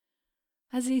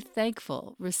As a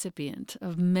thankful recipient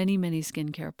of many, many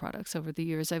skincare products over the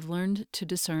years, I've learned to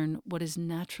discern what is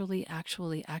naturally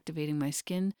actually activating my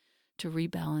skin to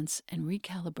rebalance and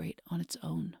recalibrate on its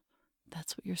own.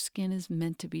 That's what your skin is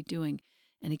meant to be doing,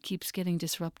 and it keeps getting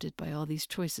disrupted by all these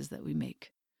choices that we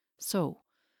make. So,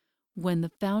 when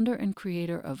the founder and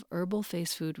creator of Herbal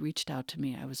Face Food reached out to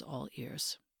me, I was all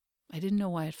ears. I didn't know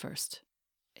why at first.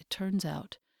 It turns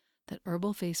out that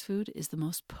Herbal Face Food is the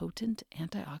most potent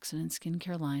antioxidant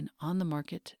skincare line on the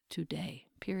market today,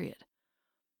 period.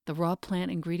 The raw plant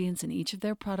ingredients in each of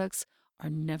their products are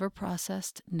never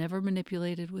processed, never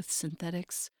manipulated with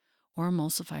synthetics or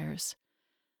emulsifiers.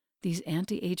 These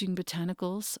anti-aging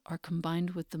botanicals are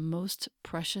combined with the most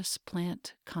precious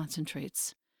plant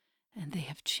concentrates, and they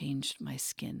have changed my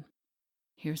skin.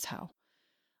 Here's how.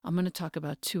 I'm going to talk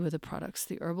about two of the products,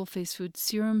 the Herbal Face Food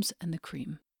serums and the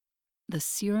cream. The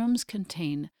serums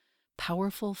contain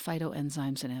powerful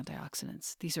phytoenzymes and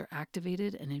antioxidants. These are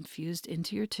activated and infused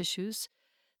into your tissues.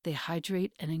 They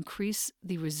hydrate and increase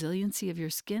the resiliency of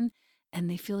your skin, and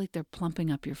they feel like they're plumping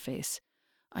up your face.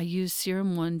 I use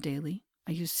Serum 1 daily.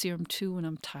 I use Serum 2 when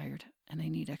I'm tired and I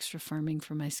need extra firming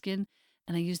for my skin.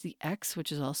 And I use the X,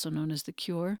 which is also known as the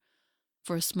Cure,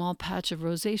 for a small patch of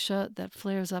rosacea that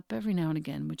flares up every now and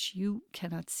again, which you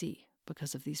cannot see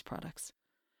because of these products.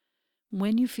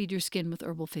 When you feed your skin with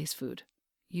Herbal Face Food,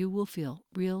 you will feel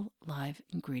real live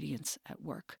ingredients at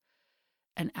work.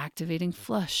 An activating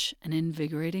flush, an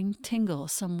invigorating tingle,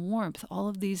 some warmth, all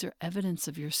of these are evidence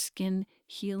of your skin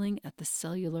healing at the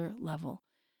cellular level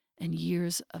and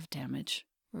years of damage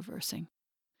reversing.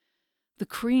 The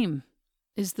cream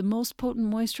is the most potent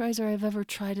moisturizer I've ever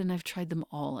tried, and I've tried them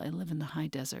all. I live in the high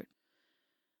desert.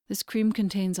 This cream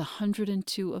contains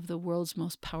 102 of the world's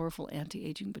most powerful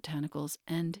anti-aging botanicals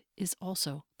and is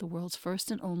also the world's first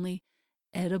and only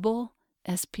edible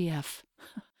SPF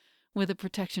with a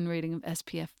protection rating of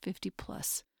SPF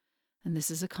 50+. And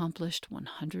this is accomplished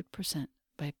 100%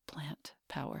 by plant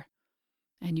power.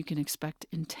 And you can expect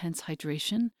intense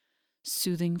hydration,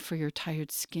 soothing for your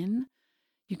tired skin.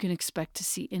 You can expect to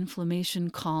see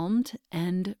inflammation calmed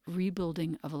and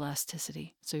rebuilding of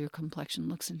elasticity, so your complexion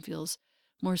looks and feels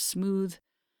more smooth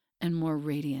and more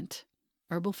radiant.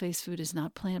 Herbal Face Food is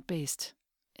not plant-based.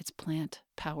 It's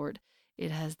plant-powered. It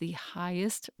has the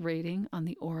highest rating on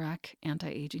the ORAC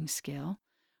anti-aging scale.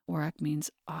 ORAC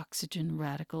means oxygen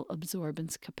radical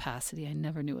absorbance capacity. I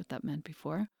never knew what that meant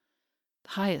before.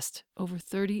 The highest, over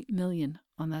 30 million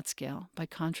on that scale. By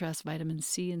contrast, vitamin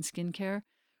C in skincare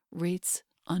rates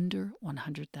under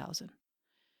 100,000.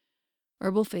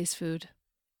 Herbal Face Food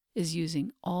is using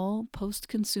all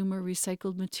post-consumer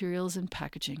recycled materials and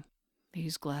packaging. They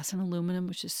use glass and aluminum,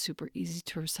 which is super easy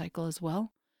to recycle as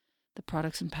well. The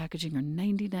products and packaging are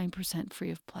 99% free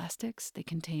of plastics. They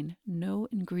contain no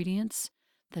ingredients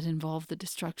that involve the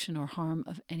destruction or harm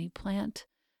of any plant,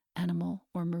 animal,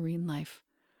 or marine life.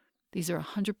 These are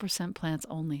 100% plants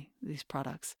only, these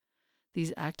products.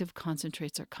 These active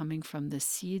concentrates are coming from the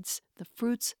seeds, the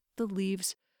fruits, the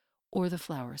leaves, or the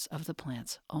flowers of the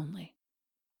plants only.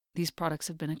 These products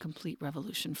have been a complete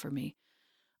revolution for me.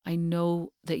 I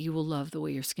know that you will love the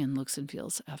way your skin looks and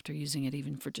feels after using it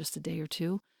even for just a day or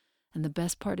two. And the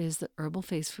best part is that Herbal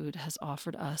Face Food has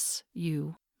offered us,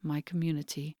 you, my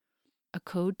community, a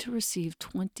code to receive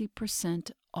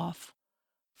 20% off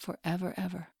forever,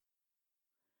 ever.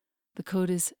 The code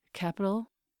is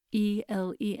capital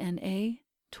ELENA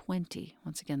 20.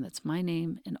 Once again, that's my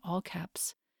name in all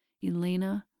caps,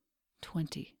 Elena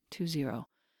 20.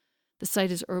 The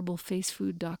site is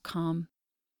herbalfacefood.com.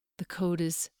 The code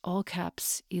is all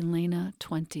caps Elena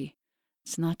 20.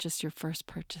 It's not just your first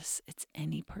purchase, it's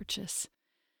any purchase.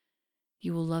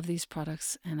 You will love these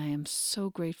products, and I am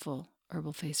so grateful,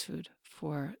 Herbal Face Food,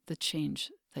 for the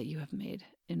change that you have made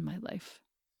in my life.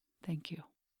 Thank you.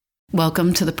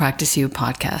 Welcome to the Practice You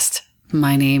podcast.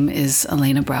 My name is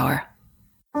Elena Brower.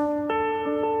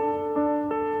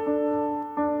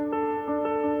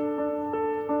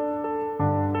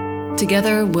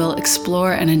 Together, we'll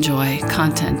explore and enjoy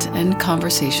content and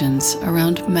conversations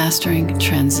around mastering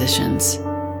transitions.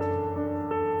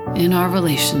 In our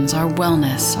relations, our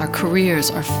wellness, our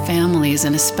careers, our families,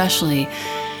 and especially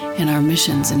in our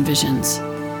missions and visions.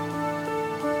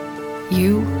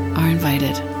 You are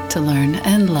invited to learn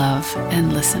and love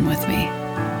and listen with me.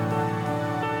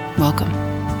 Welcome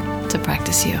to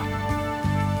Practice You.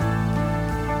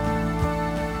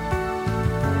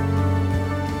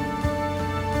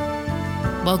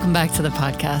 Welcome back to the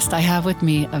podcast. I have with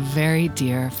me a very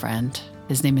dear friend.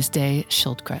 His name is Day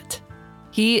Schildkret.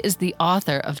 He is the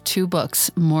author of 2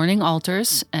 books, Morning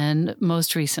Altars, and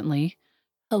most recently,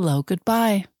 Hello,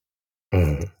 Goodbye.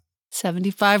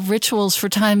 75 Rituals for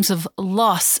Times of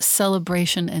Loss,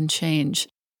 Celebration, and Change.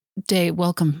 Day,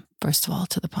 welcome, first of all,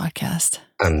 to the podcast.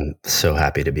 I'm so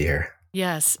happy to be here.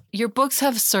 Yes, your books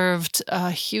have served a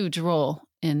huge role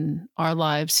in our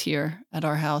lives here at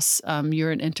our house. You're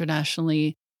an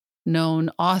internationally known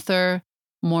author.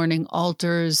 Morning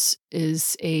Altars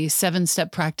is a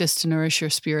 7-step practice to nourish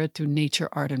your spirit through nature,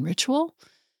 art, and ritual.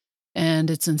 And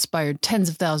it's inspired tens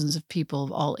of thousands of people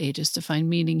of all ages to find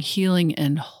meaning, healing,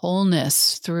 and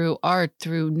wholeness through art,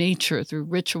 through nature, through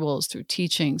rituals, through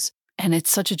teachings. And it's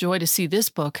such a joy to see this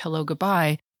book, Hello,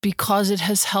 Goodbye, because it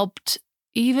has helped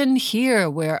even here,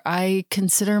 where I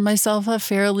consider myself a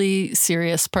fairly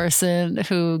serious person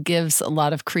who gives a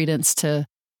lot of credence to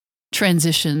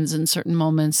transitions in certain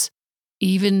moments.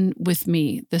 Even with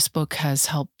me, this book has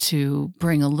helped to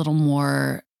bring a little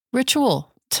more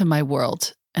ritual to my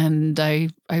world. And I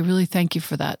really thank you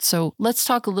for that. So let's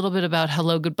talk a little bit about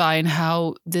Hello, Goodbye and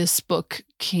how this book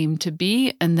came to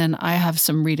be. And then I have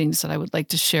some readings that I would like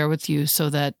to share with you so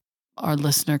that our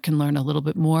listener can learn a little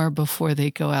bit more before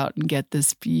they go out and get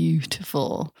this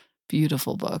beautiful,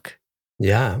 beautiful book.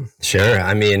 Yeah, sure.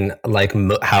 I mean, like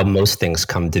how most things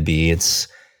come to be, it's,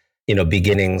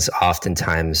 beginnings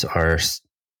oftentimes are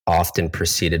often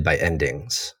preceded by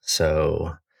endings.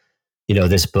 So,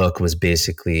 this book was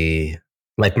basically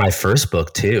like my first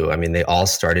book too. I mean, they all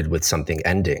started with something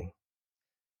ending.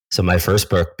 So my first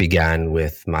book began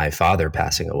with my father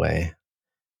passing away.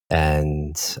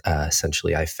 And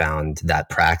essentially, I found that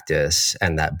practice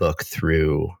and that book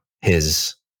through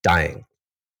his dying.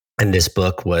 And this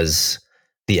book was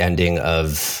the ending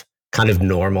of kind of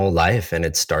normal life. And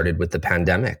it started with the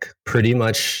pandemic. Pretty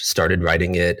much started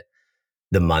writing it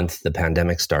the month the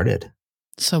pandemic started.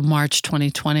 So March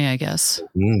 2020, I guess.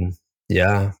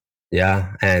 Yeah.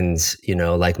 Yeah. And,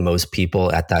 like most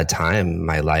people at that time,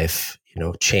 my life,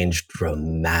 changed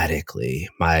dramatically.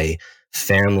 My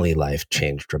family life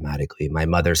changed dramatically. My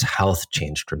mother's health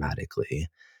changed dramatically.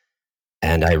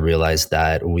 And I realized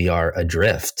that we are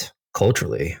adrift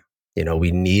culturally.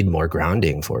 We need more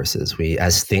grounding forces.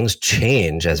 As things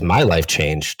change, as my life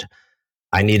changed,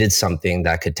 I needed something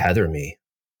that could tether me,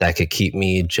 that could keep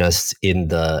me just in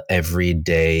the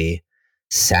everyday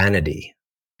sanity,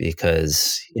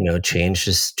 because, change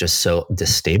is just so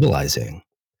destabilizing.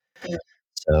 Yeah.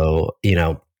 So,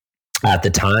 at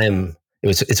the time,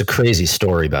 it's a crazy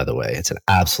story, by the way. It's an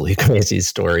absolutely crazy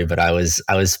story. But I was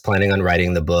planning on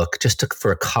writing the book just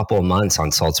for a couple of months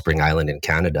on Salt Spring Island in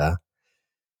Canada,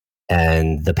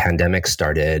 and the pandemic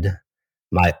started.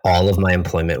 All of my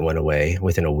employment went away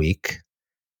within a week.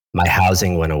 My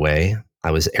housing went away.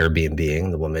 I was Airbnb-ing.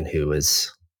 The woman who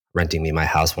was renting me my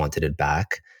house wanted it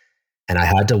back, and I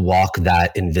had to walk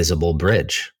that invisible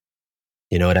bridge.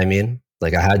 You know what I mean?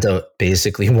 Like, I had to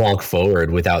basically walk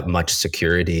forward without much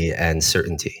security and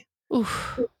certainty.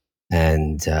 Oof.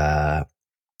 And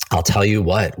I'll tell you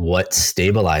what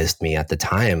stabilized me at the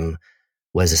time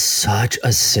was such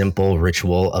a simple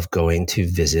ritual of going to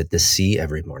visit the sea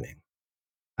every morning.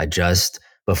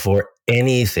 Before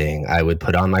anything, I would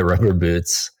put on my rubber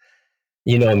boots.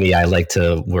 You know me, I like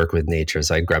to work with nature,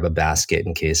 so I'd grab a basket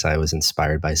in case I was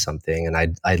inspired by something. And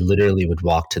I literally would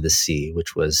walk to the sea,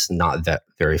 which was not that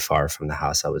very far from the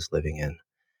house I was living in.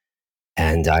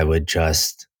 And I would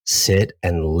just sit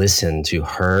and listen to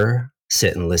her,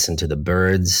 sit and listen to the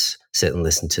birds, sit and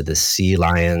listen to the sea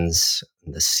lions,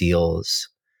 and the seals.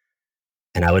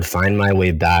 And I would find my way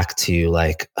back to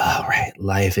like, oh, right,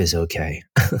 life is okay.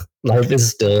 Life is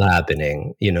still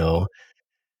happening,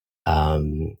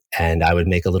 and I would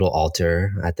make a little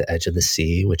altar at the edge of the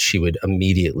sea, which she would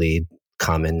immediately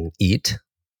come and eat.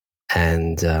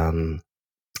 And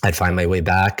I'd find my way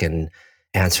back and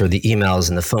answer the emails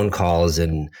and the phone calls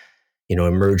and,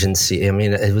 emergency. I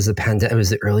mean, it was it was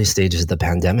the early stages of the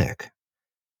pandemic.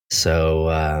 So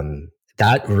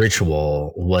that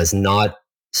ritual was not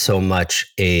so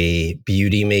much a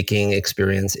beauty making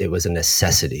experience. It was a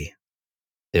necessity.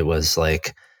 It was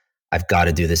like, I've got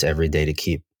to do this every day to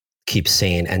keep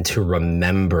sane and to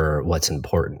remember what's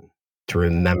important,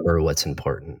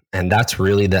 And that's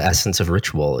really the essence of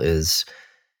ritual. Is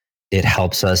it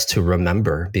helps us to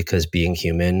remember, because being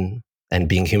human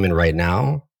right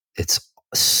now, it's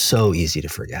so easy to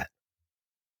forget.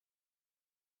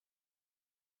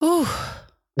 Ooh,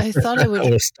 I thought I would.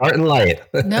 We're starting light.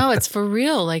 No, it's for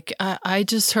real. Like I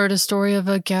just heard a story of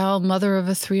a gal, mother of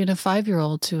a 3 and a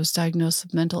 5-year-old, who was diagnosed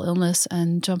with mental illness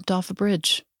and jumped off a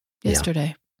bridge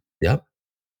yesterday. Yep.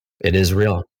 It is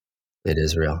real. It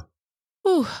is real.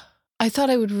 Ooh, I thought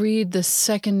I would read the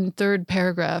third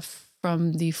paragraph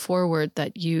from the foreword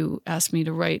that you asked me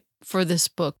to write for this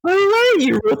book. All right,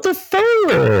 you wrote the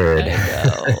foreword. I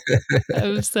know.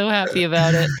 I'm so happy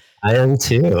about it. I am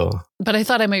too. But I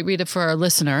thought I might read it for our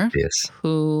listener Yes.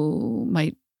 who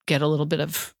might get a little bit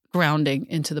of grounding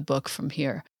into the book from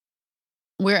here.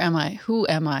 Where am I? Who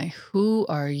am I? Who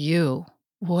are you?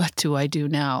 What do I do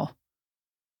now?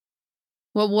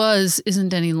 What was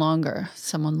isn't any longer.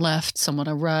 Someone left, someone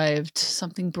arrived,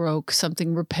 something broke,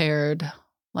 something repaired,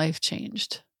 life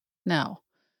changed. Now,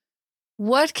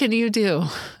 what can you do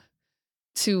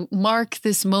to mark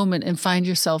this moment and find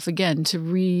yourself again,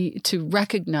 to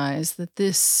recognize that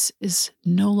this is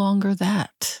no longer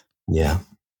that? Yeah.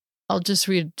 I'll just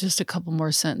read just a couple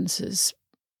more sentences.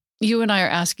 You and I are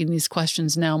asking these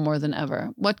questions now more than ever.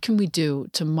 What can we do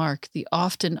to mark the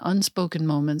often unspoken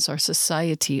moments our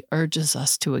society urges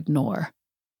us to ignore?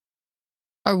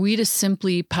 Are we to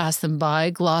simply pass them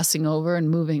by, glossing over and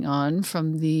moving on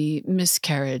from the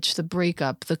miscarriage, the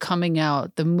breakup, the coming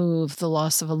out, the move, the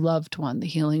loss of a loved one, the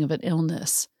healing of an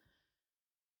illness?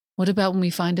 What about when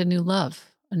we find a new love,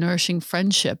 a nourishing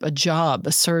friendship, a job,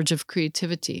 a surge of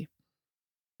creativity?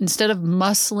 Instead of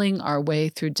muscling our way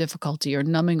through difficulty or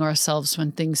numbing ourselves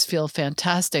when things feel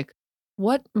fantastic,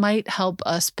 what might help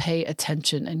us pay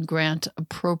attention and grant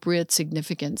appropriate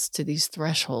significance to these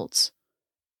thresholds?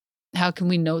 How can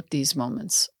we note these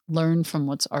moments, learn from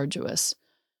what's arduous,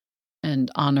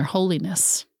 and honor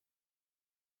holiness?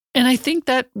 And I think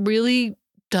that really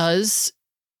does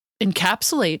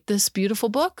encapsulate this beautiful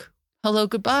book, Hello,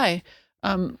 Goodbye.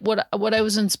 What I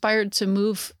was inspired to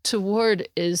move toward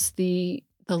is the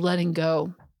letting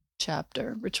go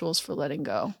chapter, rituals for letting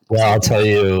go. Well, I'll tell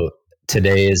you,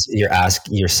 today is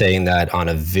you're saying that on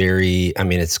a very, I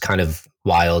mean, it's kind of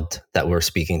wild that we're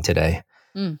speaking today.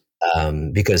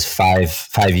 Because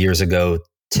five years ago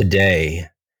today,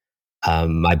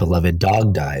 my beloved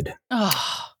dog died.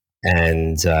 Oh.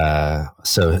 And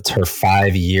so it's her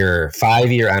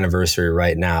 5-year anniversary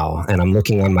right now. And I'm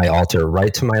looking on my altar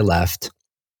right to my left,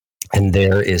 and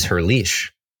there is her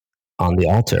leash on the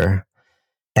altar.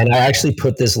 And I actually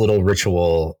put this little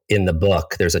ritual in the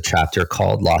book. There's a chapter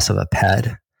called Loss of a Pet.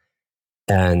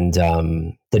 And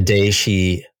the day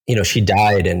she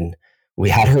died, and we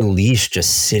had her leash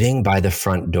just sitting by the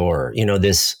front door.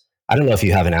 I don't know if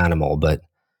you have an animal, but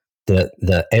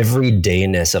the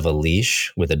everydayness of a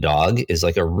leash with a dog is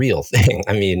like a real thing.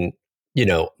 I mean,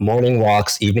 morning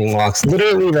walks, evening walks.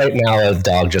 Literally right now, a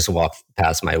dog just walked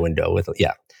past my window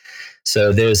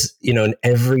So there's, an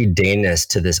everydayness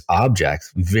to this object,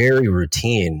 very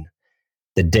routine.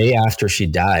 The day after she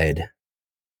died,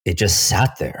 it just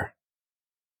sat there.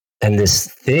 And this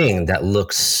thing that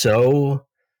was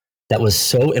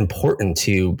so important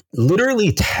to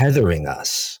literally tethering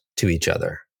us to each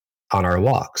other on our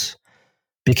walks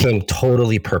became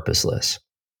totally purposeless.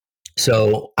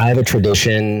 So I have a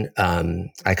tradition.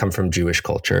 I come from Jewish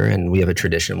culture, and we have a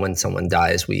tradition when someone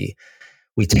dies, we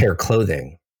tear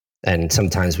clothing. And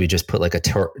sometimes we just put like a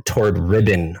torn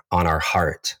ribbon on our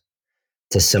heart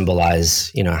to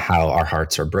symbolize, how our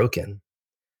hearts are broken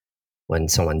when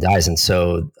someone dies. And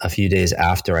so a few days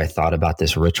after, I thought about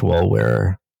this ritual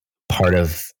where part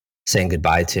of saying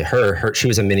goodbye to her, she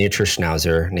was a miniature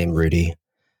schnauzer named Rudy,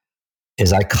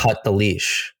 is I cut the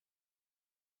leash.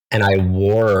 And I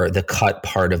wore the cut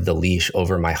part of the leash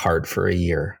over my heart for a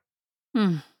year.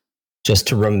 Just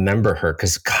to remember her,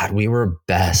 because God, we were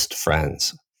best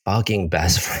friends. Fucking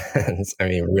best friends. I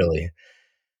mean, really.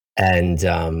 And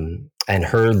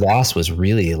her loss was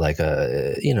really like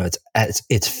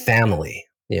it's family.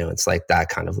 It's like that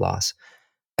kind of loss.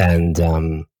 And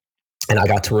I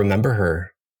got to remember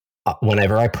her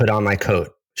whenever I put on my coat.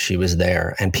 She was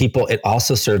there, and it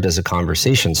also served as a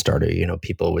conversation starter.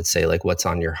 People would say like, "What's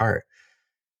on your heart?"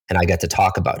 And I get to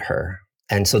talk about her.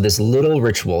 And so this little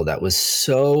ritual that was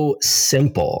so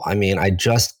simple. I mean, I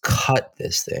just cut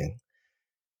this thing.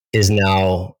 Is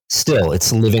now still,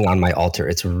 it's living on my altar.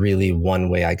 It's really one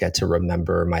way I get to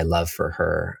remember my love for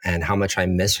her and how much I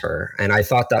miss her. And I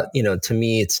thought that, to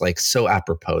me, it's like so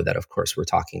apropos that, of course, we're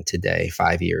talking today,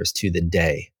 5 years to the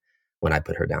day when I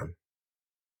put her down.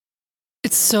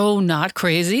 It's so not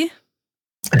crazy.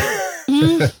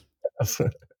 The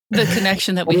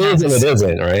connection that we have is, it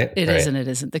isn't, right? It is and it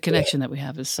isn't. The connection that we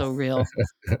have is so real.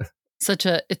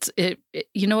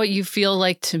 You know what you feel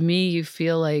like to me? You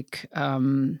feel like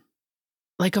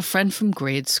a friend from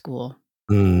grade school.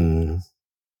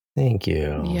 Thank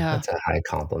you. Yeah. That's a high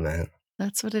compliment.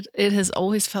 That's what it has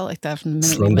always felt like that from the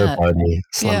minute Slumber we met.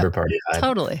 Slumber party.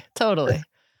 Totally.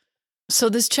 So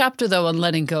this chapter, though, on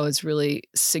letting go is really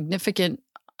significant,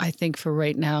 I think, for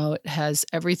right now. It has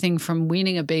everything from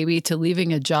weaning a baby to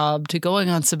leaving a job to going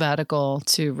on sabbatical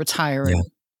to retiring.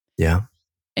 Yeah.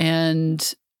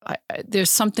 And there's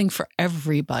something for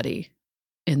everybody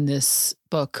in this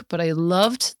book. But I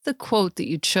loved the quote that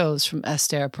you chose from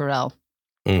Esther Perel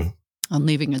on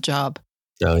leaving a job.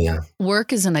 Oh, yeah.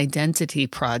 Work is an identity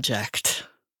project.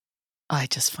 I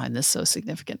just find this so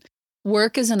significant.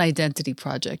 Work is an identity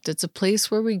project. It's a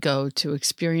place where we go to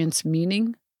experience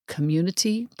meaning,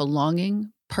 community,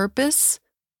 belonging, purpose,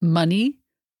 money,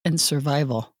 and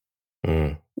survival.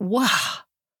 Wow.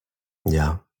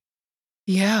 Yeah.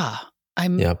 Yeah.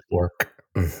 Work.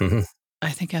 I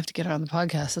think I have to get her on the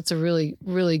podcast. That's a really,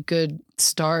 really good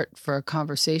start for a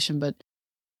conversation. But,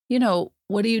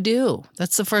 what do you do?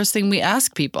 That's the first thing we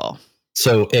ask people.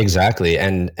 So exactly.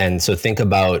 And so think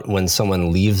about when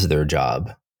someone leaves their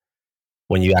job,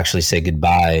 when you actually say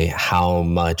goodbye, how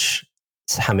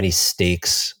many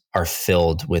stakes are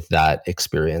filled with that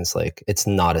experience. Like, it's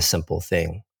not a simple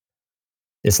thing.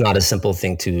 It's not a simple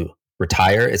thing to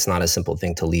retire. It's not a simple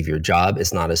thing to leave your job.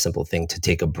 It's not a simple thing to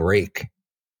take a break.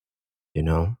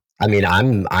 I mean,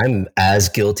 I'm as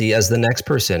guilty as the next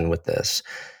person with this.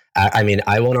 I mean,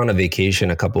 I went on a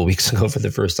vacation a couple of weeks ago for the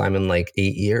first time in like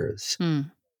 8 years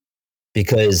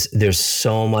because there's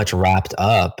so much wrapped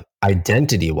up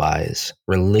identity-wise,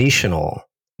 relational,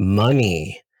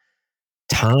 money,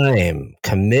 time,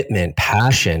 commitment,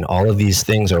 passion. All of these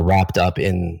things are wrapped up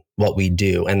in what we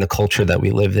do, and the culture that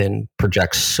we live in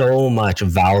projects so much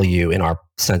value in our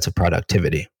sense of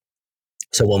productivity.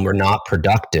 So when we're not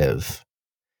productive,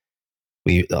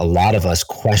 a lot of us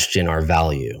question our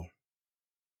value.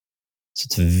 So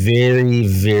it's very,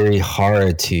 very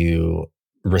hard to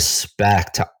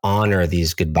respect, to honor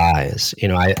these goodbyes.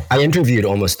 I interviewed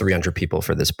almost 300 people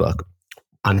for this book.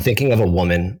 I'm thinking of a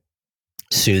woman,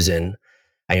 Susan.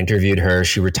 I interviewed her.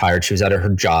 She retired. She was out of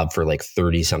her job for like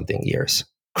 30 something years.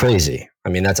 Crazy. I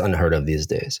mean, that's unheard of these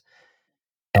days.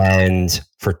 And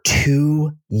for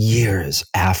 2 years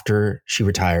after she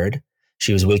retired,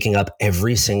 she was waking up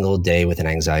every single day with an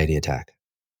anxiety attack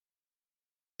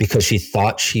because she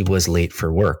thought she was late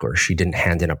for work, or she didn't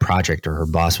hand in a project, or her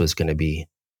boss was going to be,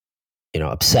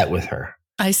 upset with her.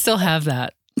 I still have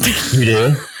that. You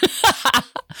do?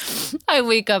 I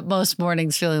wake up most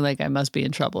mornings feeling like I must be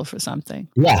in trouble for something.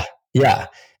 Yeah. Yeah.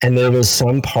 And there was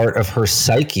some part of her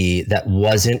psyche that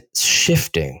wasn't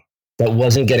shifting, that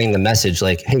wasn't getting the message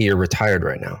like, hey, you're retired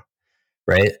right now.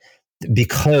 Right.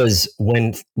 Because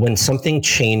when something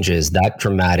changes that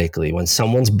dramatically, when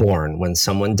someone's born, when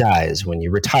someone dies, when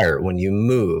you retire, when you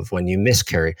move, when you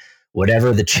miscarry,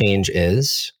 whatever the change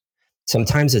is,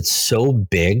 sometimes it's so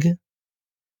big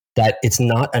that it's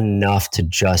not enough to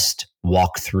just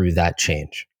walk through that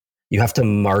change. You have to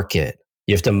mark it.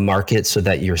 You have to mark it so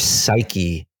that your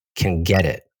psyche can get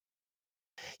it.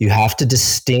 You have to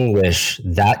distinguish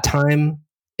that time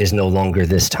is no longer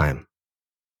this time.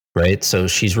 Right? So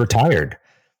she's retired.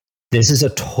 This is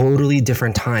a totally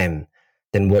different time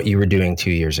than what you were doing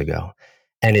 2 years ago.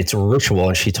 And it's ritual.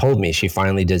 And she told me she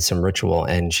finally did some ritual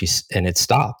and it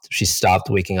stopped. She stopped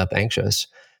waking up anxious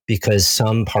because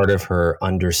some part of her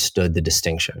understood the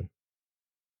distinction,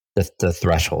 the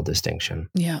threshold distinction.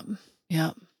 Yeah.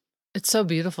 Yeah. It's so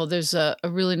beautiful. There's a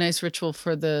really nice ritual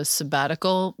for the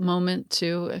sabbatical moment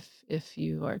too. If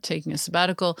you are taking a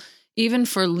sabbatical, even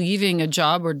for leaving a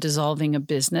job or dissolving a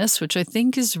business, which I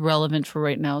think is relevant for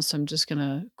right now. So I'm just going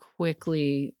to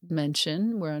quickly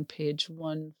mention, we're on page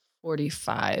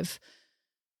 145.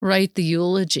 Write the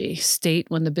eulogy, state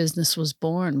when the business was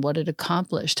born, what it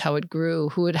accomplished, how it grew,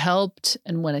 who it helped,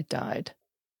 and when it died.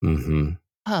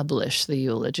 Publish the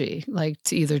eulogy, like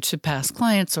either to past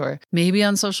clients or maybe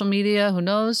on social media, who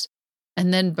knows,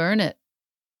 and then burn it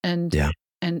and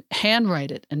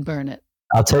handwrite it and burn it.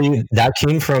 I'll tell you, that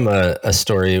came from a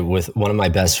story with one of my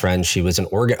best friends. She was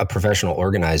a professional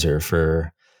organizer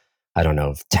for,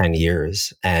 10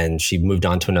 years. And she moved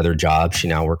on to another job. She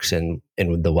now works in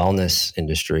the wellness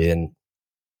industry. And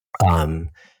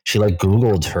she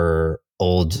Googled her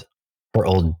old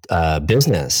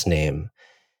business name.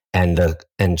 And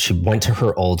she went to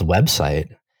her old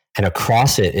website, and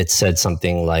across it said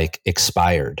something like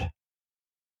expired.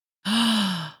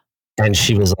 And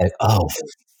she was like, oh,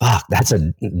 fuck,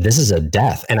 this is a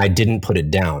death. And I didn't put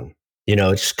it down. It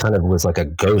just kind of was like a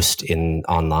ghost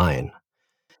online.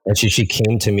 And she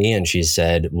came to me and she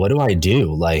said, what do I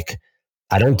do? I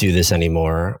don't do this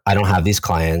anymore. I don't have these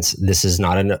clients. This is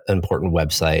not an important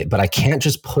website, but I can't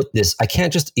just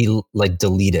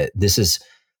delete it.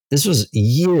 This was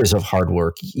years of hard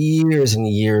work, years and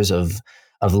years of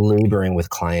laboring with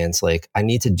clients. I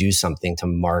need to do something to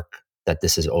mark that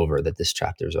this is over, that this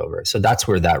chapter is over. So that's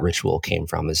where that ritual came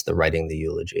from, is the writing the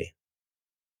eulogy.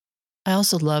 I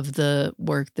also love the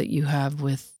work that you have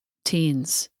with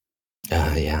teens.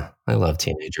 Yeah, I love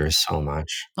teenagers so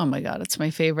much. Oh my God, it's my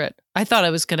favorite. I thought I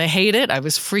was going to hate it. I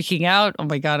was freaking out. Oh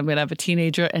my God, I'm going to have a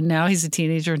teenager. And now he's a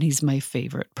teenager and he's my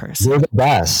favorite person. They're the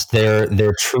best.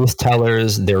 They're truth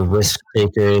tellers. They're risk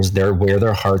takers. They wear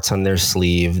their hearts on their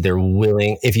sleeve. They're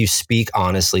willing. If you speak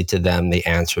honestly to them, they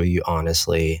answer you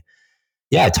honestly.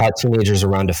 Yeah, I taught teenagers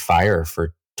around a fire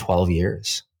for 12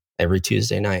 years every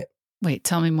Tuesday night. Wait,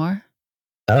 tell me more.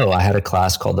 Oh, I had a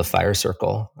class called the Fire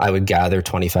Circle. I would gather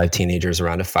 25 teenagers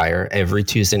around a fire every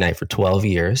Tuesday night for 12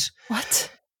 years. What?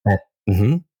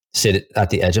 Sit at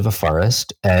the edge of a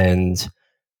forest, and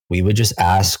we would just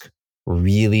ask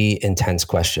really intense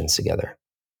questions together.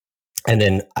 And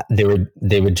then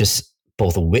they would just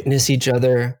both witness each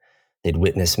other. They'd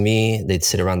witness me. They'd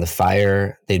sit around the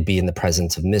fire. They'd be in the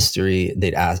presence of mystery.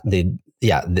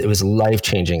 It was a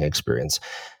life-changing experience.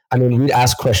 I mean, we'd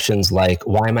ask questions like,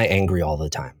 why am I angry all the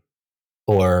time?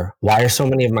 Or why are so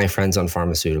many of my friends on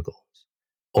pharmaceuticals?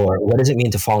 Or what does it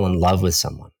mean to fall in love with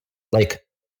someone? Like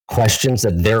questions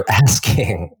that they're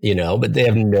asking, but they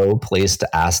have no place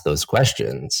to ask those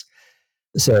questions.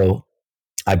 So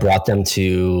I brought them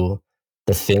to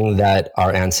the thing that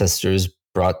our ancestors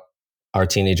brought our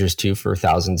teenagers to for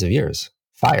thousands of years,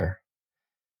 fire.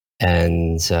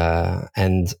 And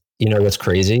what's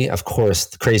crazy? Of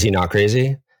course, crazy, not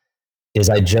crazy, is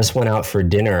I just went out for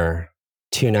dinner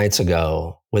 2 nights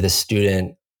ago with a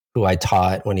student who I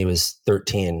taught when he was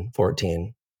 13,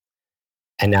 14,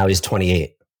 and now he's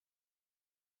 28.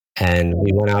 And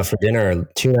we went out for dinner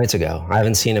 2 nights ago. I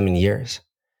haven't seen him in years.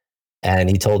 And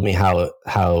he told me how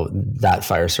that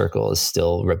fire circle is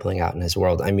still rippling out in his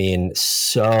world. I mean,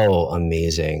 so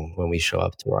amazing when we show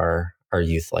up to our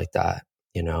youth like that,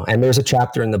 And there's a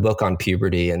chapter in the book on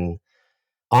puberty, and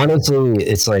honestly,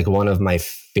 it's like one of my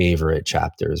favorite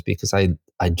chapters because I'm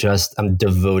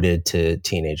devoted to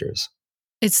teenagers.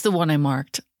 It's the one I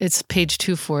marked. It's page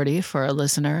 240 for our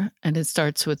listener, and it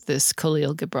starts with this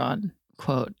Khalil Gibran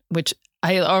quote, which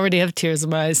I already have tears in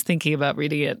my eyes thinking about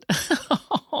reading it.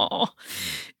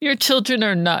 Your children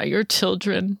are not your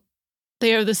children.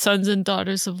 They are the sons and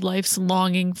daughters of life's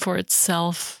longing for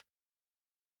itself.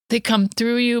 They come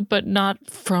through you, but not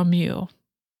from you.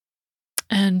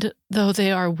 And though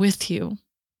they are with you,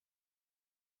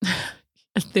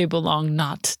 they belong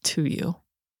not to you.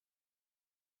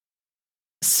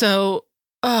 So,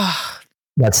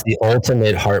 that's the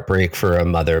ultimate heartbreak for a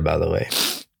mother, by the way.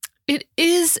 It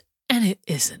is, and it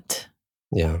isn't.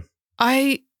 Yeah.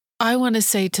 I want to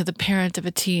say to the parent of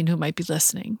a teen who might be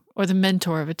listening, or the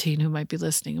mentor of a teen who might be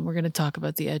listening, and we're going to talk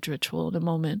about the edge ritual in a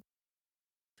moment,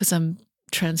 because I'm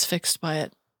transfixed by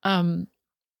it.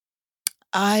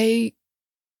 I,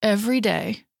 every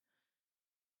day,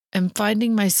 am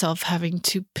finding myself having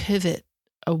to pivot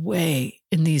away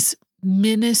in these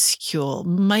minuscule,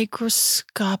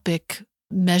 microscopic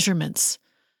measurements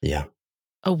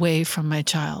away from my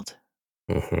child.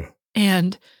 Mm-hmm.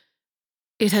 And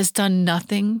it has done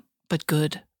nothing but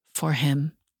good for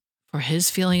him, for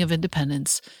his feeling of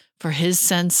independence, for his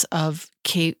sense of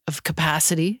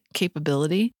capacity,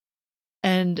 capability,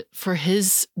 and for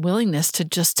his willingness to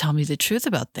just tell me the truth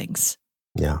about things.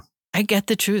 Yeah. I get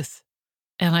the truth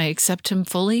and I accept him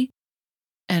fully,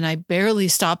 and I barely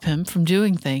stop him from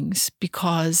doing things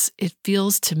because it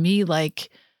feels to me like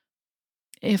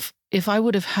if I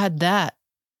would have had that,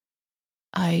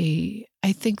 I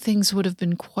think things would have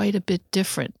been quite a bit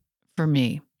different for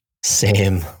me.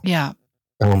 Same. Yeah.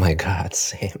 Oh my God,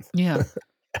 same. Yeah.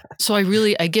 So I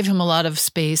give him a lot of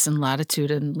space and latitude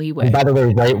and leeway. And by the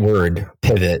way, right word,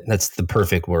 pivot. That's the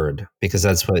perfect word because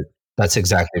that's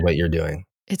exactly what you're doing.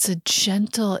 It's a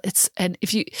gentle, and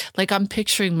if you, like, I'm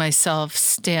picturing myself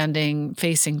standing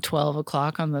facing 12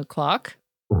 o'clock on the clock.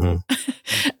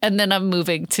 Mm-hmm. And then I'm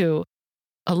moving to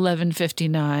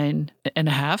 11:59 and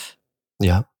a half.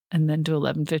 Yeah. And then to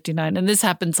 11:59. And this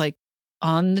happens like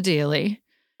on the daily.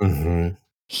 Mm-hmm.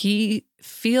 He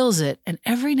feels it. And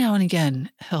every now and again,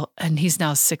 and he's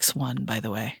now 6'1", by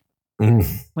the way. When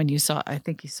I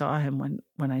think you saw him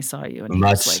when I saw you. And he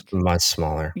was much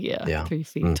smaller. Yeah. 3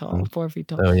 feet tall, 4 feet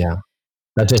tall. Oh yeah.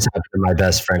 That just happened to my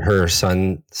best friend. Her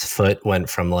son's foot went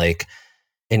from like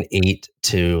an 8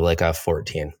 to like a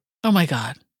 14. Oh my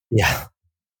God. Yeah.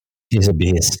 He's a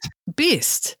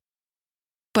Beast.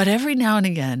 But every now and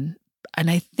again,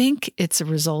 and I think it's a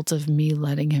result of me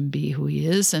letting him be who he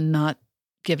is and not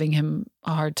giving him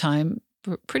a hard time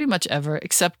pretty much ever,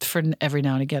 except for every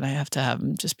now and again, I have to have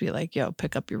him just be like, yo,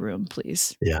 pick up your room,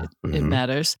 please. Yeah. It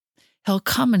matters. He'll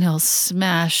come and he'll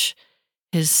smash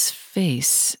his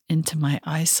face into my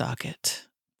eye socket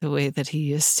the way that he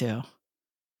used to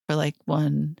for like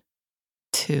 1,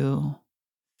 2,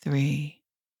 3,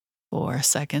 4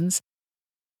 seconds.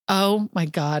 Oh my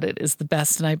God, it is the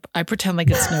best. And I pretend like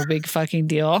it's no big fucking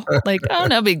deal. Like, oh,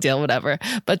 no big deal, whatever.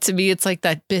 But to me, it's like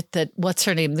that bit that, what's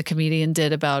her name, the comedian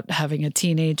did about having a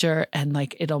teenager. And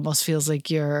like, it almost feels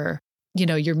like you're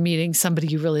meeting somebody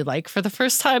you really like for the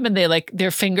first time, and they like,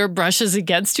 their finger brushes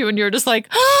against you and you're just like,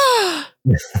 ah,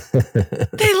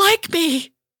 they like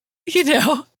me,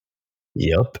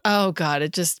 Yep. Oh God,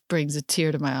 it just brings a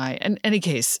tear to my eye. In any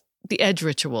case, the Edge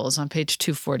Ritual is on page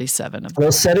 247 of the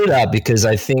We'll set it up because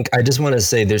I just want to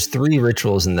say there's 3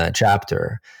 rituals in that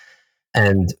chapter.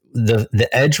 And the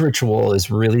Edge Ritual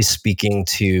is really speaking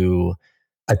to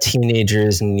a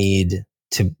teenager's need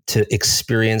to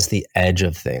experience the edge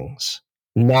of things,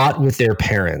 not with their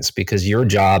parents, because your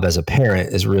job as a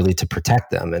parent is really to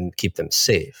protect them and keep them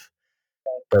safe.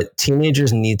 But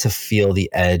teenagers need to feel the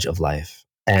edge of life,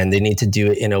 and they need to do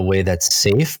it in a way that's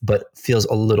safe, but feels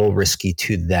a little risky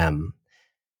to them.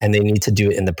 And they need to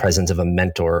do it in the presence of a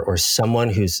mentor or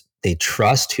someone they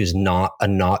trust, who's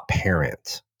not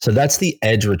parent. So that's the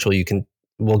Edge Ritual.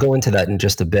 We'll go into that in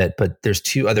just a bit, but there's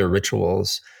 2 other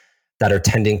rituals that are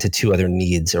tending to 2 other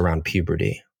needs around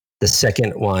puberty. The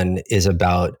second one is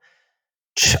about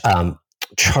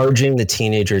charging the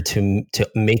teenager to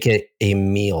make it a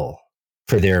meal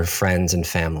for their friends and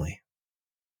family.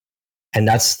 And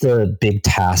that's the big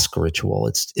task ritual.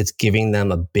 It's giving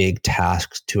them a big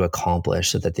task to accomplish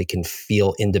so that they can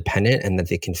feel independent and that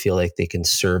they can feel like they can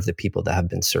serve the people that have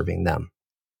been serving them.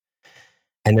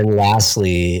 And then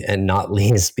lastly, and not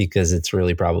least, because it's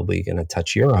really probably going to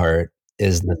touch your heart,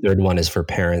 is the third one is for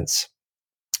parents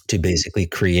to basically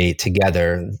create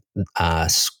together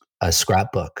a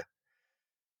scrapbook,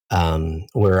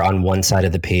 where on one side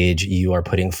of the page, you are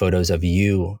putting photos of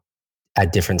you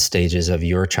at different stages of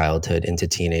your childhood into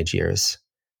teenage years.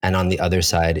 And on the other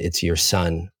side, it's your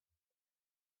son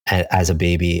as a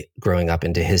baby growing up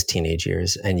into his teenage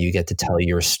years. And you get to tell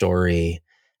your story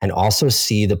and also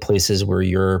see the places where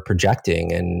you're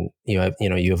projecting, and you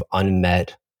have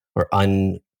unmet or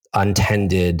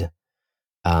untended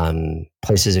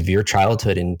places of your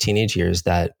childhood and teenage years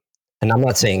that, and I'm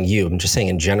not saying I'm just saying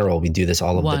in general, we do this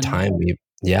all of the time.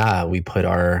 We put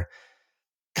our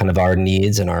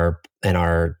needs and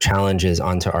our challenges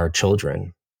onto our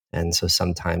children. And so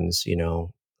sometimes,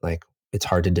 like, it's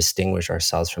hard to distinguish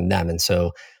ourselves from them. And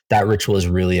so that ritual is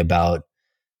really about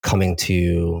coming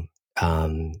to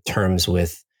terms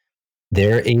with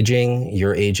their aging,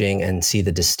 your aging, and see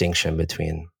the distinction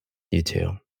between you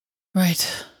two.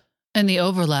 Right. And the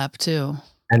overlap too.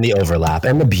 And the overlap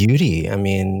and the beauty. I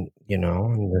mean,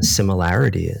 and the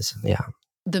similarity is, yeah.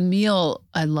 The meal,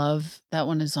 I love. That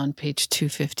one is on page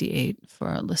 258 for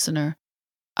our listener.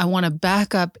 I want to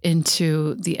back up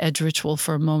into the Edge Ritual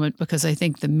for a moment, because I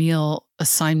think the meal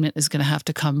assignment is going to have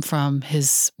to come from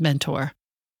his mentor.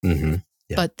 Mm-hmm.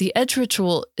 Yeah. But the Edge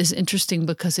Ritual is interesting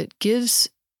because it gives,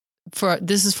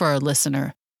 this is for our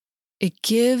listener, it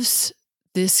gives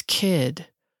this kid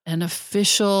an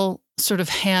official sort of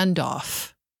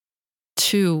handoff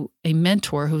to a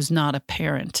mentor who's not a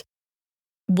parent.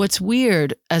 What's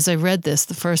weird, as I read this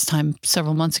the first time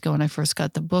several months ago when I first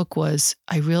got the book, was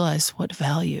I realized what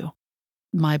value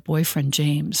my boyfriend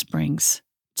James brings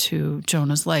to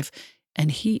Jonah's life.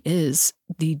 And he is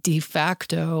the de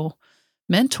facto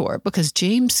mentor, because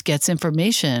James gets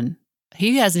information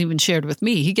he hasn't even shared with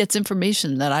me. He gets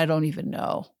information that I don't even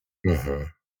know. Mm-hmm.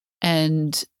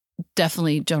 And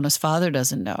definitely Jonah's father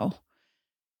doesn't know.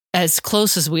 As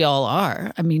close as we all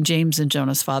are. I mean, James and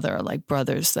Jonah's father are like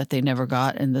brothers that they never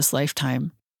got in this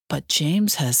lifetime. But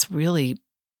James has really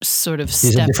sort of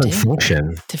stepped in. He's a different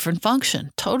function. Different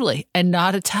function, totally. And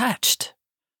not attached.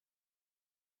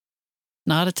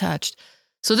 Not attached.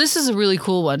 So this is a really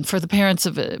cool one for the parent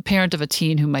of a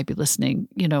teen who might be listening.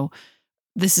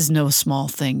 This is no small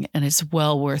thing, and it's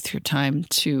well worth your time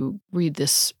to read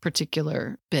this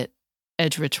particular bit,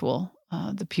 Edge Ritual.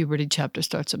 The puberty chapter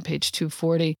starts on page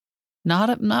 240.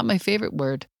 Not my favorite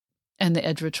word. And the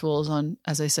Edge Ritual is on,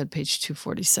 as I said, page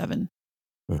 247.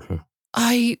 Mm-hmm.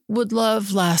 I would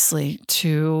love, lastly,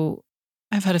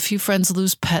 I've had a few friends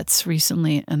lose pets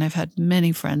recently, and I've had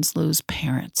many friends lose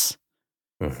parents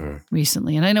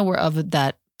recently. And I know we're of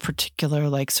that particular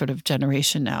sort of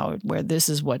generation now where this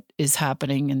is what is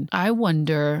happening. And I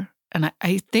wonder, and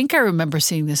I think I remember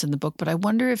seeing this in the book, but I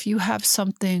wonder if you have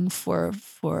something for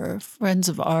friends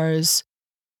of ours,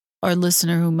 our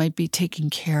listener who might be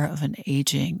taking care of an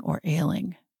aging or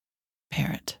ailing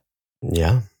parent.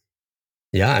 Yeah.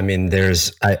 Yeah. I mean,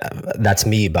 that's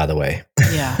me, by the way.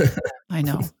 Yeah, I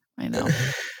know.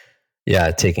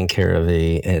 Yeah, taking care of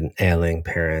an ailing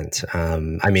parent.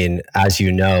 I mean, as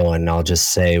you know, and I'll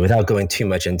just say without going too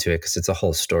much into it, because it's a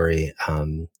whole story.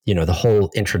 The whole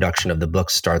introduction of the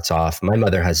book starts off. My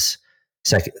mother has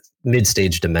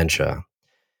mid-stage dementia,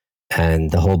 and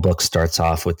the whole book starts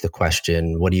off with the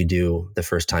question, "What do you do the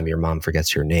first time your mom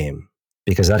forgets your name?"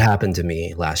 Because that happened to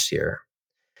me last year,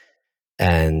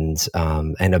 and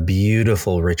a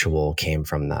beautiful ritual came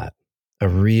from that.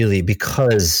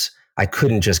 Because I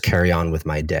couldn't just carry on with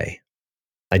my day.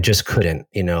 I just couldn't.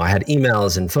 I had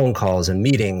emails and phone calls and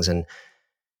meetings, and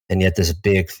yet this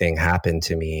big thing happened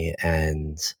to me,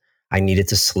 and I needed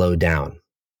to slow down.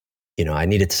 I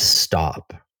needed to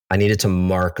stop. I needed to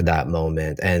mark that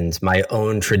moment, and my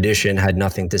own tradition had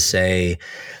nothing to say.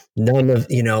 None of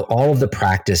all of the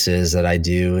practices that I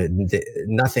do,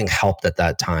 nothing helped at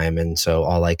that time, and so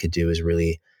all I could do is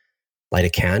really light a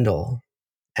candle.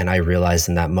 And I realized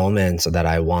in that moment that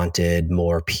I wanted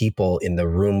more people in the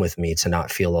room with me to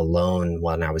not feel alone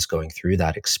when I was going through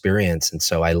that experience. And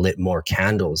so I lit more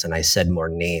candles and I said more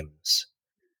names.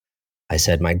 I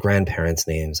said my grandparents'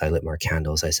 names, I lit more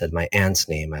candles. I said my aunt's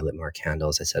name, I lit more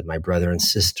candles. I said my brother and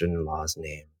sister-in-law's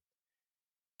name.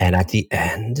 And at the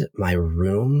end, my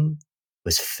room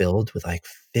was filled with like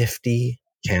 50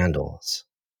 candles.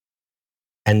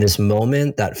 And this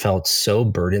moment that felt so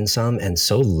burdensome and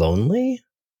so lonely,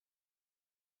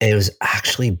 it was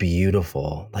actually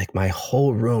beautiful. Like my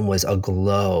whole room was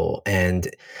aglow, and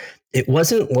it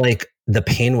wasn't like the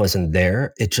pain wasn't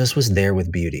there. It just was there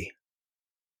with beauty,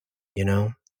 you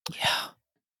know? Yeah.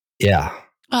 Yeah.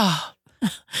 Ah.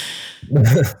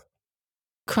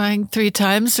 Crying 3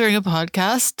 times during a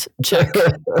podcast? Check.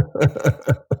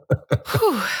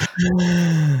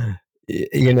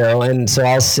 And so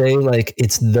I'll say, like,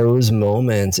 it's those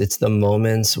moments, it's the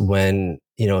moments when,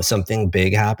 something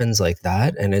big happens like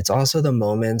that. And it's also the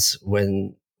moments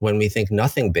when we think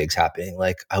nothing big's happening.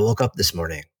 Like I woke up this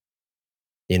morning,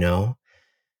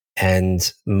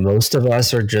 and most of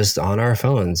us are just on our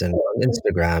phones and on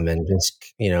Instagram and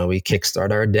just, we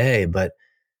kickstart our day. But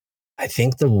I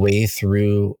think the way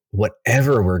through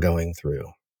whatever we're going through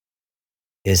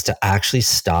is to actually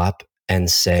stop and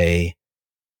say,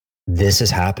 this is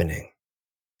happening.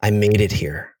 I made it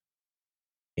here.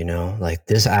 Like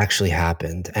this actually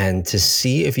happened. And to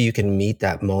see if you can meet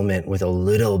that moment with a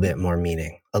little bit more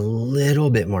meaning, a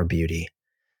little bit more beauty,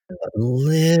 a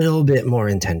little bit more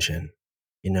intention,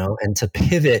 and to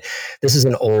pivot. This is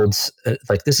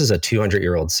this is a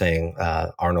 200-year-old saying,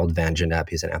 Arnold van Gennep,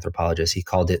 he's an anthropologist. He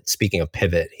called it, speaking of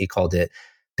pivot, he called it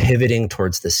pivoting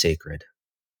towards the sacred.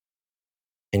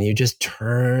 And you just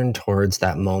turn towards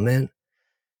that moment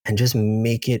and just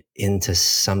make it into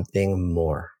something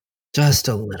more, just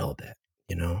a little bit,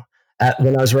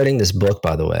 When I was writing this book,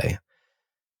 by the way,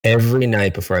 every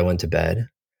night before I went to bed,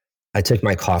 I took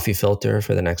my coffee filter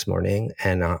for the next morning,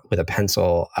 and with a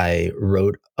pencil, I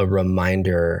wrote a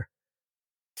reminder,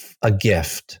 a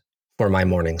gift for my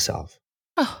morning self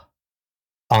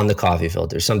on the coffee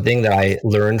filter, something that I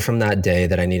learned from that day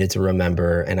that I needed to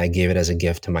remember, and I gave it as a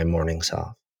gift to my morning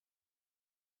self.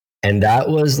 And that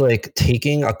was like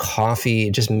taking a coffee,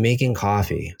 just making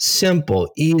coffee,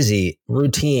 simple, easy,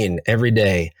 routine every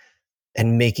day,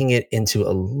 and making it into a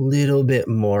little bit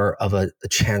more of a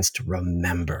chance to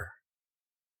remember.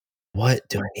 What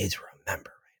do I need to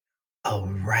remember? Oh,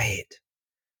 right.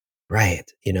 Right.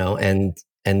 And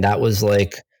that was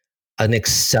like an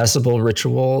accessible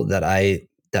ritual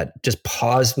that just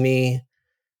paused me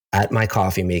at my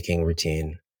coffee making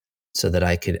routine so that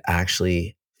I could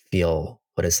actually feel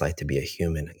what it's like to be a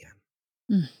human again.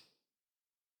 Mm.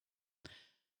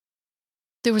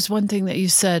 There was one thing that you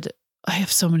said. I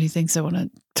have so many things I want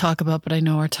to talk about, but I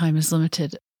know our time is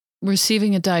limited.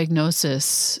 Receiving a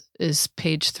diagnosis is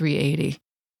page 380.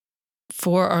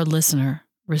 For our listener,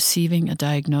 receiving a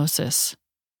diagnosis,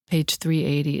 page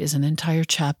 380 is an entire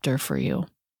chapter for you.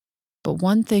 But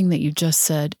one thing that you just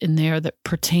said in there that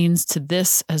pertains to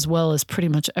this as well as pretty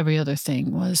much every other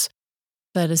thing was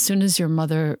that as soon as your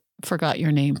mother forgot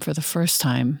your name for the first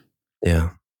time,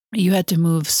 you had to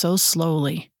move so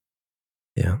slowly.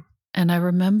 Yeah. And I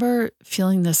remember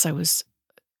feeling this. I was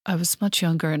much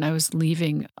younger and I was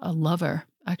leaving a lover,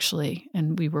 actually,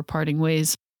 and we were parting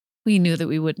ways. We knew that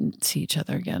we wouldn't see each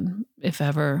other again, if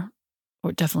ever,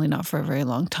 or definitely not for a very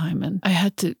long time. And I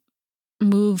had to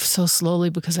move so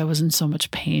slowly because I was in so much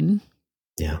pain.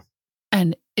 Yeah.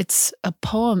 And it's a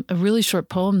poem, a really short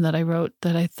poem that I wrote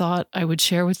that I thought I would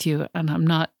share with you. And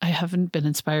I haven't been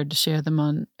inspired to share them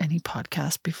on any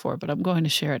podcast before, but I'm going to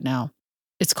share it now.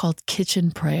 It's called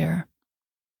Kitchen Prayer.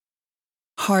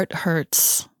 Heart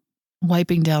hurts,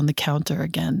 wiping down the counter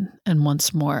again and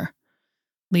once more.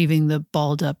 leaving the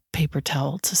balled up paper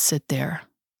towel to sit there,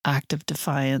 act of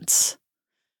defiance,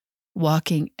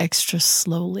 walking extra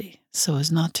slowly so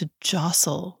as not to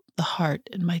jostle the heart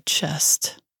in my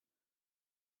chest.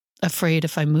 Afraid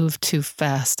if I moved too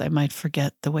fast, I might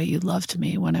forget the way you loved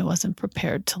me when I wasn't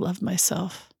prepared to love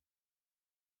myself.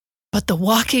 But the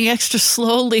walking extra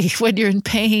slowly when you're in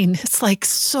pain, it's like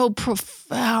so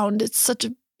profound. It's such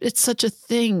a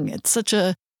thing. It's such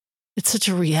a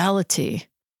reality.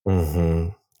 Mm-hmm.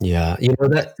 Yeah. You know,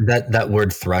 that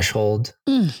word threshold,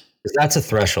 that's a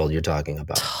threshold you're talking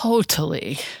about.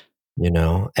 Totally. You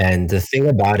know, and the thing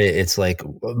about it, it's like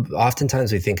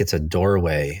oftentimes we think it's a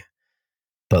doorway,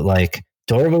 but like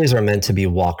doorways are meant to be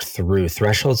walked through.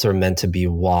 Thresholds are meant to be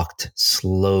walked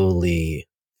slowly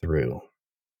through.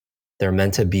 They're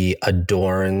meant to be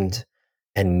adorned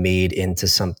and made into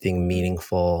something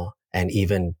meaningful and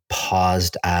even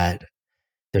paused at.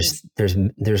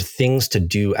 There's things to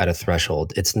do at a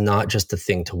threshold. It's not just a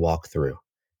thing to walk through.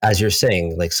 As you're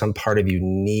saying, like some part of you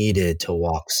needed to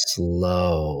walk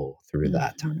slow through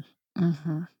that time.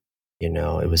 Mm-hmm. You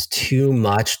know, it was too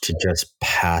much to just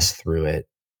pass through it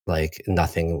like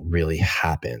nothing really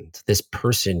happened. This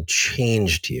person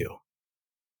changed you.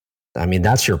 I mean,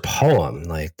 that's your poem.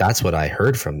 Like, that's what I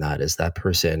heard from that, is that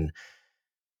person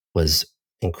was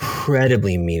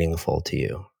incredibly meaningful to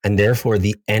you. And therefore,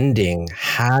 the ending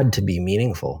had to be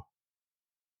meaningful.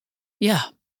 Yeah.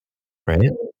 Right?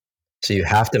 So you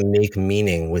have to make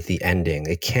meaning with the ending.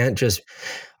 It can't just,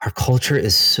 our culture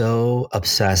is so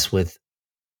obsessed with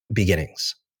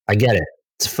beginnings. I get it.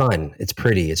 It's fun. It's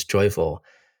pretty. It's joyful.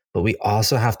 But we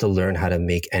also have to learn how to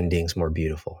make endings more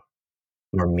beautiful,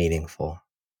 more meaningful.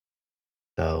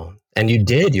 So, and you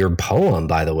did your poem,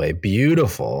 by the way,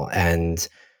 beautiful. And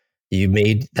you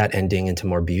made that ending into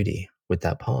more beauty with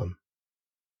that poem.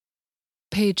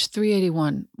 Page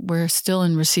 381, we're still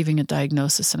in receiving a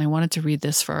diagnosis. And I wanted to read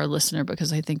this for our listener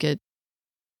because I think it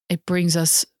brings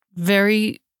us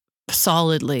very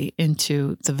solidly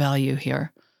into the value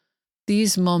here.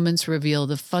 These moments reveal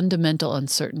the fundamental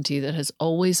uncertainty that has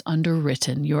always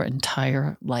underwritten your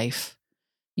entire life.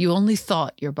 You only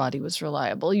thought your body was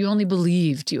reliable. You only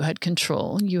believed you had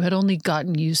control. You had only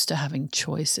gotten used to having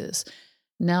choices.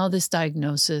 Now this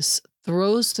diagnosis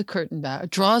draws the curtain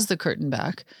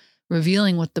back,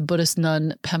 revealing what the Buddhist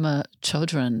nun Pema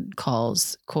Chodron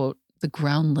calls, quote, the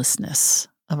groundlessness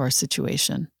of our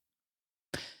situation.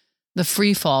 The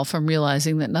free fall from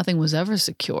realizing that nothing was ever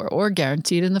secure or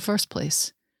guaranteed in the first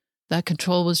place. That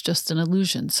control was just an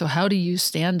illusion. So how do you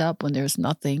stand up when there's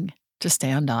nothing to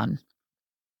stand on?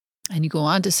 And you go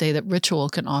on to say that ritual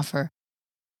can offer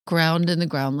ground in the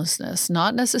groundlessness,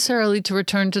 not necessarily to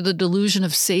return to the delusion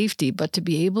of safety, but to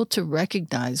be able to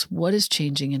recognize what is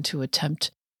changing and to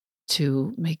attempt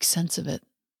to make sense of it.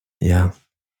 Yeah.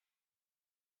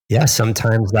 Yeah,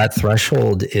 sometimes that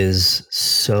threshold is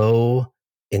so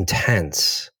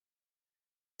intense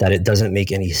that it doesn't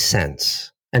make any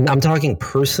sense. And I'm talking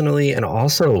personally and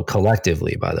also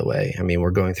collectively, by the way. I mean,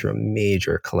 we're going through a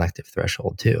major collective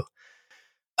threshold too.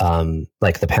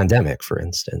 Like the pandemic, for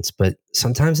instance. But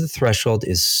sometimes the threshold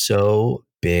is so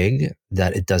big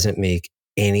that it doesn't make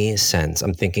any sense.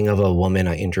 I'm thinking of a woman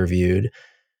I interviewed,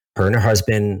 her and her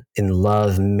husband in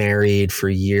love, married for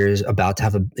years, about to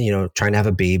have trying to have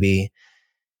a baby.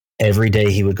 Every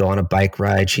day he would go on a bike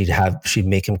ride. She'd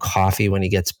make him coffee when he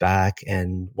gets back.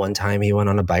 And one time he went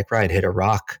on a bike ride, hit a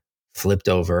rock, flipped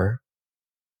over,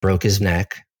 broke his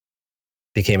neck,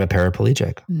 became a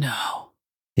paraplegic. No.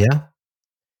 Yeah.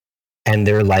 And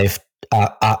their life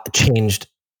changed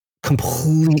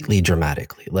completely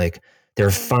dramatically. Like their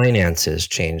finances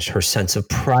changed, her sense of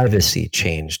privacy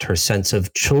changed, her sense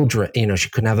of children, she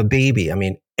couldn't have a baby. I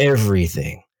mean,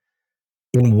 everything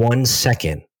in 1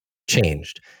 second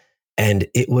changed. And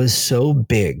it was so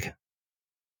big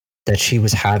that she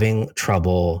was having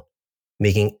trouble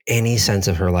making any sense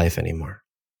of her life anymore.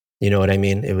 You know what I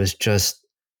mean? It was just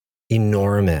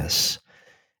enormous.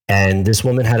 And this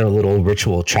woman had a little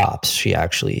ritual chops. She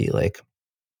actually it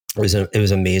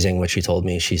was amazing what she told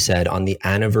me. She said on the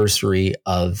anniversary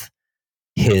of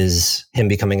him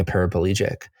becoming a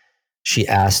paraplegic, she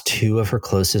asked 2 of her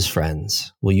closest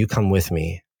friends, will you come with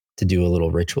me to do a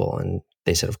little ritual? And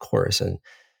they said, of course. And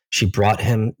she brought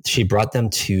them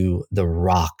to the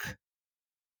rock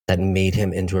that made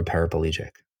him into a paraplegic.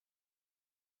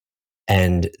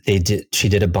 And she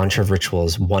did a bunch of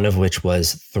rituals, one of which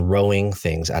was throwing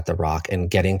things at the rock and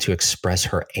getting to express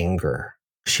her anger.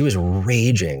 She was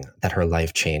raging that her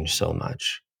life changed so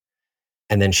much.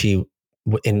 And then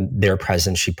in their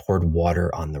presence, she poured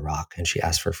water on the rock and she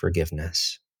asked for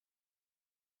forgiveness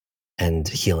and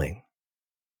healing.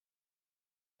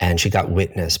 And she got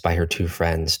witnessed by her two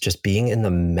friends just being in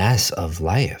the mess of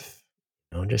life,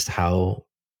 just how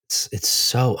it's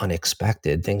so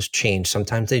unexpected. Things change.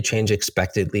 Sometimes they change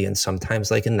expectedly, and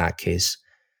sometimes, like in that case,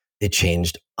 it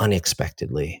changed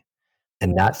unexpectedly.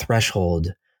 And that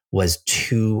threshold was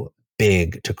too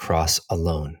big to cross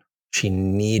alone. She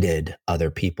needed other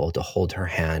people to hold her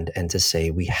hand and to say,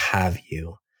 we have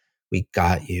you. We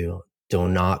got you. Do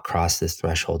not cross this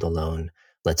threshold alone.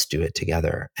 Let's do it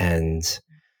together. And,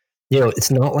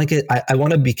 it's not like it. I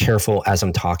want to be careful as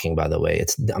I'm talking, by the way.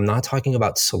 I'm not talking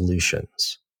about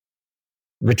solutions.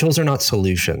 Rituals are not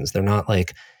solutions. They're not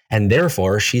like, and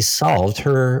therefore she solved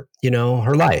her,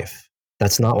 her life.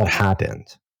 That's not what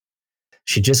happened.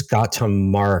 She just got to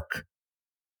mark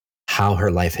how her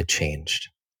life had changed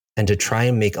and to try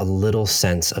and make a little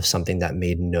sense of something that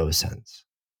made no sense.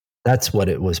 That's what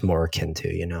it was more akin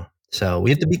to. So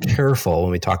we have to be careful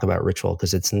when we talk about ritual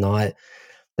because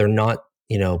they're not,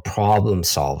 problem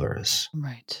solvers.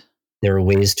 Right. There are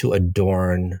ways to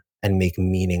adorn and make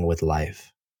meaning with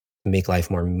life, to make life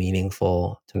more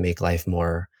meaningful, to make life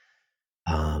more,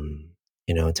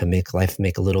 to make life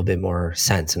make a little bit more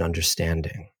sense and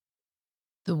understanding.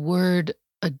 The word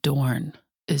adorn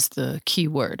is the key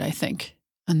word, I think.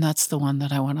 And that's the one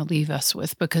that I want to leave us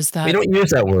with because we don't use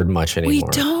that word much anymore. We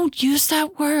don't use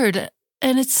that word.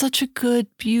 And it's such a good,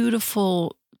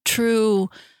 beautiful, true,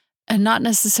 and not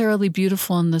necessarily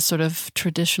beautiful in the sort of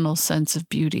traditional sense of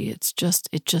beauty. It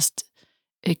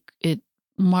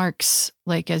marks,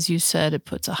 like, as you said, it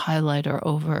puts a highlighter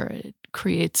over, it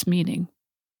creates meaning.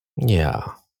 Yeah.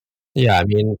 Yeah. I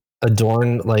mean,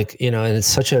 adorn, like, and it's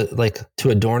such a, like, to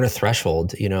adorn a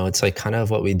threshold, it's like kind of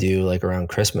what we do like around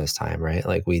Christmas time, right?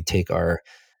 Like we take our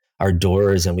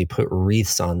doors and we put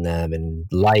wreaths on them and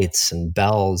lights and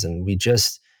bells, and we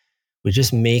just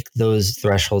make those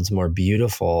thresholds more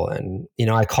beautiful. And,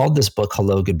 I called this book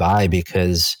Hello Goodbye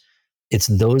because it's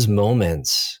those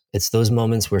moments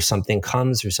where something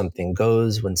comes or something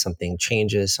goes, when something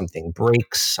changes, something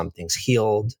breaks, something's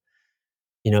healed.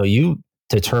 You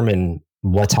determine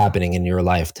what's happening in your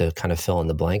life to kind of fill in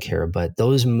the blank here, but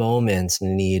those moments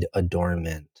need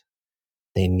adornment.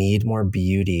 They need more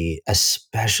beauty,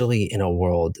 especially in a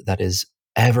world that is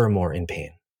ever more in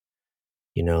pain.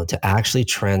 To actually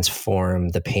transform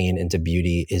the pain into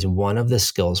beauty is one of the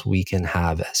skills we can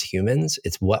have as humans.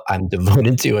 It's what I'm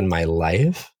devoted to in my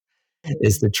life,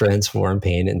 is to transform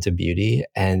pain into beauty.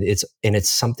 And it's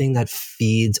something that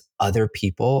feeds other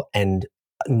people and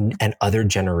other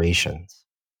generations.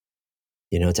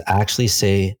 To actually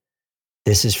say,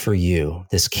 this is for you.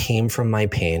 This came from my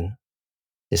pain.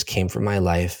 This came from my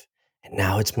life. And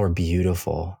now it's more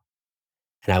beautiful.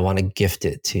 And I want to gift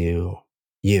it to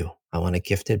you. I want to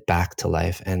gift it back to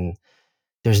life. And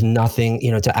there's nothing,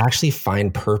 to actually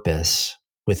find purpose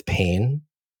with pain.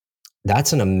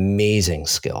 That's an amazing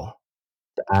skill,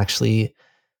 to actually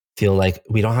feel like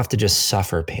we don't have to just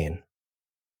suffer pain.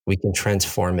 We can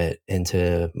transform it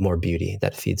into more beauty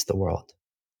that feeds the world.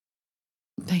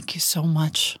 Thank you so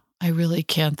much. I really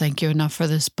can't thank you enough for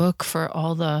this book, for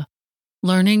all the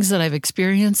learnings that I've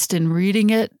experienced in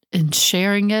reading it and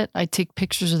sharing it. I take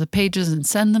pictures of the pages and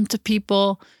send them to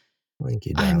people. Thank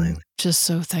you, darling. I'm just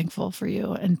so thankful for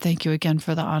you. And thank you again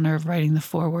for the honor of writing the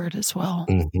foreword as well.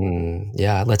 Mm-hmm.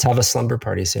 Yeah, let's have a slumber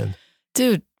party soon.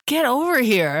 Dude, get over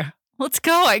here. Let's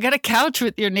go. I got a couch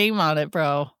with your name on it,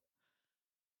 bro.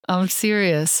 I'm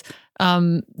serious.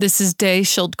 This is Day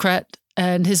Schildkret,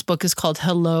 and his book is called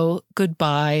Hello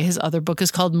Goodbye. His other book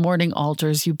is called Morning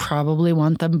Altars. You probably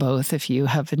want them both if you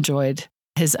have enjoyed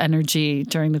his energy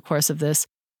during the course of this.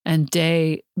 And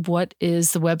Day, what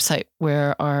is the website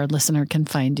where our listener can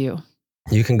find you?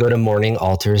 You can go to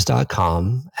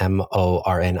morningaltars.com,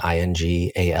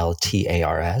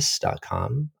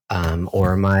 morningaltars.com,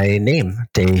 or my name,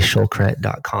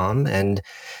 dayschildkret.com. And,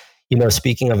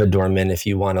 speaking of adornment, if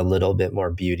you want a little bit more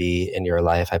beauty in your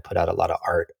life, I put out a lot of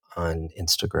art on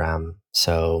Instagram.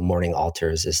 So Morning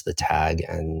Altars is the tag.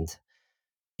 And,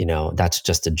 that's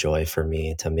just a joy for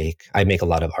me to make. I make a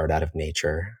lot of art out of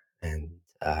nature and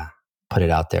put it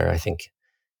out there. I think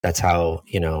that's how,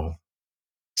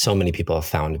 so many people have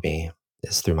found me,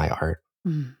 is through my art.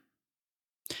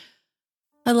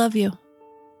 I love you.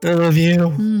 I love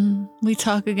you. We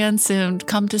talk again soon.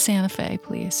 Come to Santa Fe,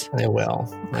 please. I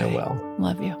will. Okay. I will.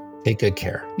 Love you. Take good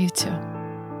care. You too.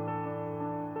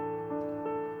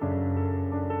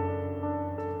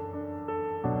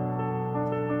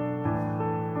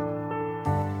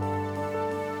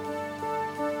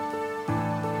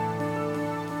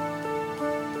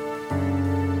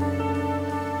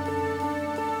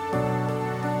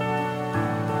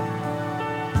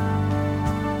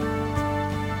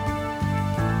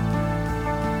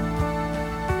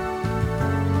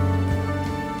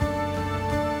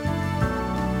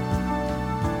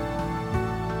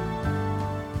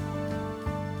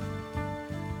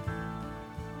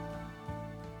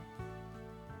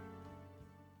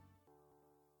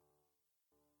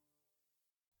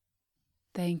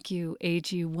 Thank you,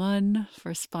 AG1,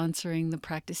 for sponsoring the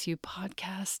Practice You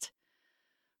podcast.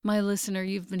 My listener,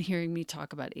 you've been hearing me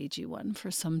talk about AG1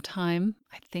 for some time.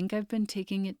 I think I've been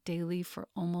taking it daily for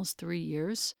almost 3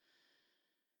 years.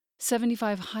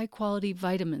 75 high-quality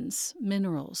vitamins,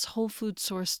 minerals, whole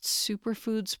food-sourced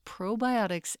superfoods,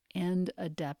 probiotics, and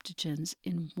adaptogens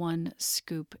in one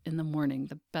scoop in the morning.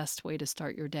 The best way to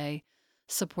start your day.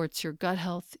 Supports your gut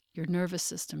health, your nervous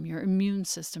system, your immune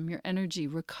system, your energy,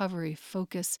 recovery,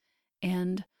 focus,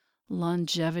 and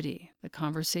longevity. The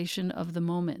conversation of the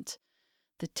moment.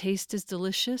 The taste is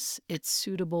delicious. It's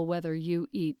suitable whether you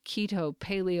eat keto,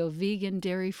 paleo, vegan,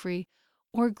 dairy-free,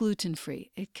 or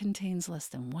gluten-free. It contains less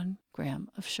than 1 gram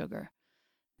of sugar.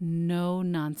 No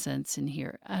nonsense in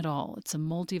here at all. It's a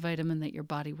multivitamin that your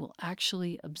body will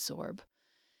actually absorb.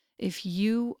 If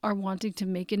you are wanting to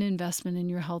make an investment in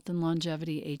your health and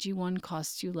longevity, AG1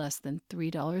 costs you less than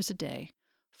 $3 a day,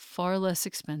 far less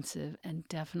expensive and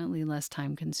definitely less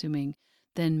time-consuming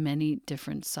than many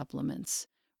different supplements.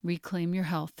 Reclaim your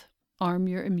health, arm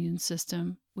your immune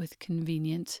system with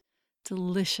convenient,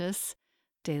 delicious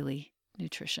daily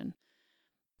nutrition.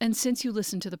 And since you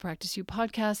listen to the Practice You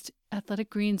podcast,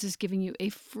 Athletic Greens is giving you a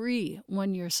free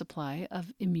 1-year supply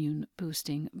of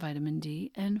immune-boosting vitamin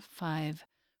D and 5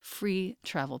 free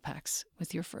travel packs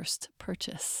with your first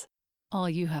purchase. All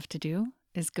you have to do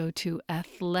is go to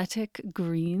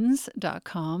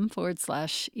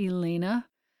athleticgreens.com/Elena.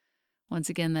 Once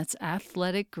again, that's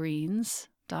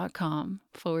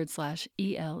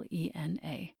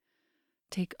athleticgreens.com/ELENA.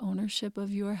 Take ownership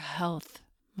of your health,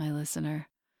 my listener.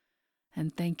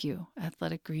 And thank you,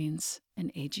 Athletic Greens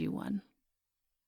and AG1.